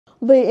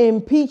The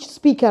impeached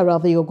Speaker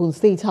of the Ogun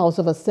State House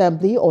of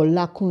Assembly,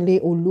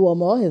 Olakunle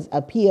Oluomo, has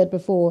appeared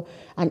before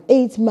an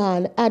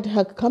 8-man ad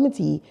hoc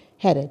committee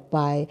headed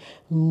by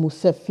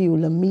Musefiu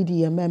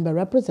Lamidi, a member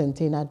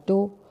representing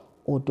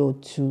Odo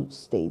 2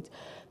 State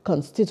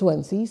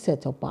constituency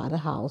set up by the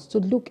House to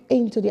look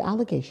into the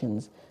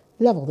allegations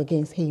leveled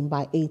against him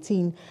by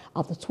 18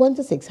 of the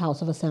 26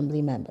 House of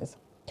Assembly members.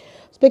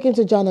 Speaking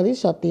to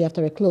journalists shortly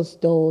after a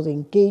closed-doors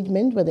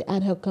engagement with the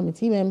ad hoc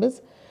committee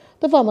members,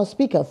 the former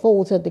speaker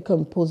faulted the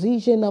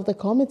composition of the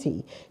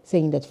committee,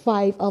 saying that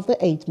 5 of the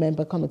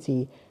 8-member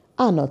committee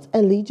are not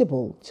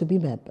eligible to be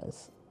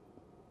members.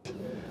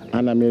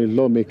 And I'm a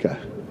lawmaker,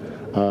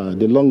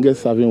 the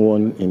longest-serving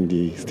one in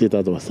the State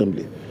House of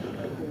Assembly.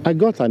 I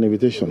got an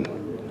invitation.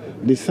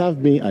 They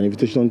served me an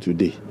invitation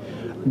today.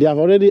 They have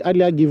already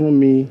earlier given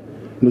me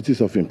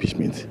notice of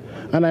impeachment.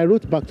 And I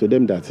wrote back to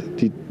them that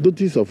the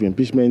notice of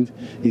impeachment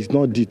is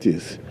not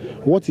details.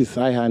 What is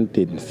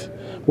high-handedness?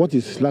 What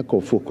is lack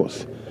of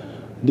focus?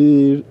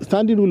 The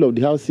standing rule of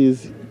the House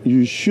is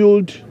you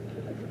should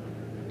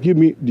give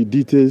me the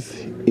details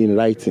in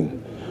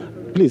writing.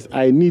 Please,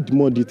 I need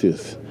more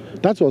details.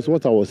 That was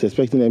what I was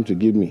expecting them to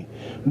give me.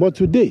 But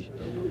today,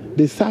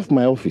 they served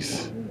my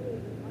office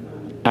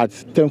at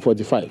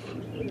 10:45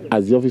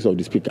 as the office of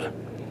the Speaker.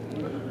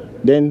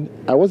 Then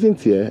I wasn't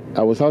here.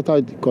 I was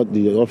outside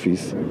the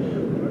office.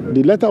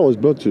 The letter was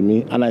brought to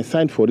me, and I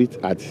signed for it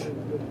at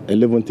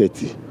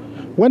 11:30.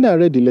 When I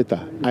read the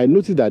letter, I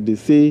noticed that they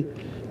say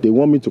they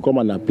want me to come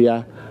and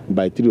appear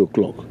by 3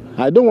 o'clock.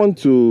 I don't want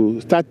to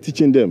start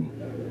teaching them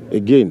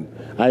again.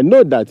 I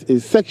know that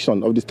a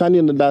section of the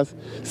standing orders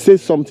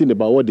says something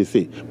about what they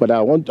say, but I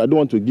don't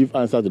want to give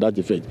answer to that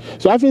effect.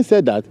 So having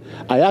said that,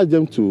 I asked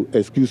them to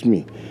excuse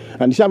me.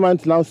 And the chairman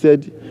now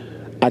said,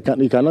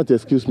 he cannot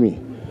excuse me,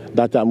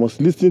 that I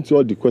must listen to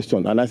all the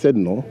questions. And I said,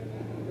 no.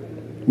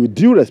 With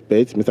due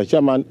respect, Mr.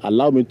 Chairman,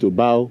 allow me to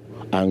bow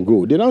and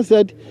go. They now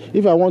said,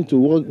 if I want to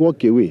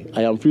walk away,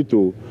 I am free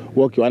to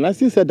walk away. And I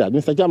still said that,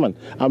 Mr. Chairman,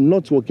 I'm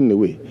not walking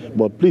away.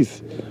 But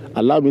please,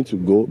 allow me to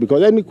go,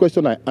 because any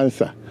question I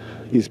answer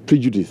is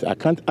prejudice. I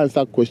can't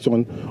answer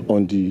question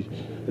on the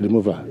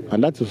removal.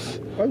 And that is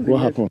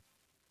what happened.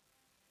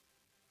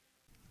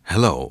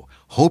 Hello.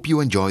 Hope you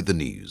enjoyed the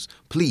news.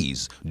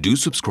 Please do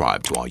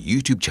subscribe to our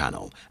YouTube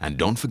channel and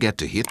don't forget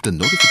to hit the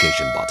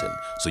notification button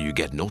so you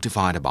get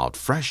notified about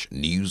fresh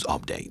news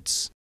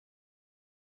updates.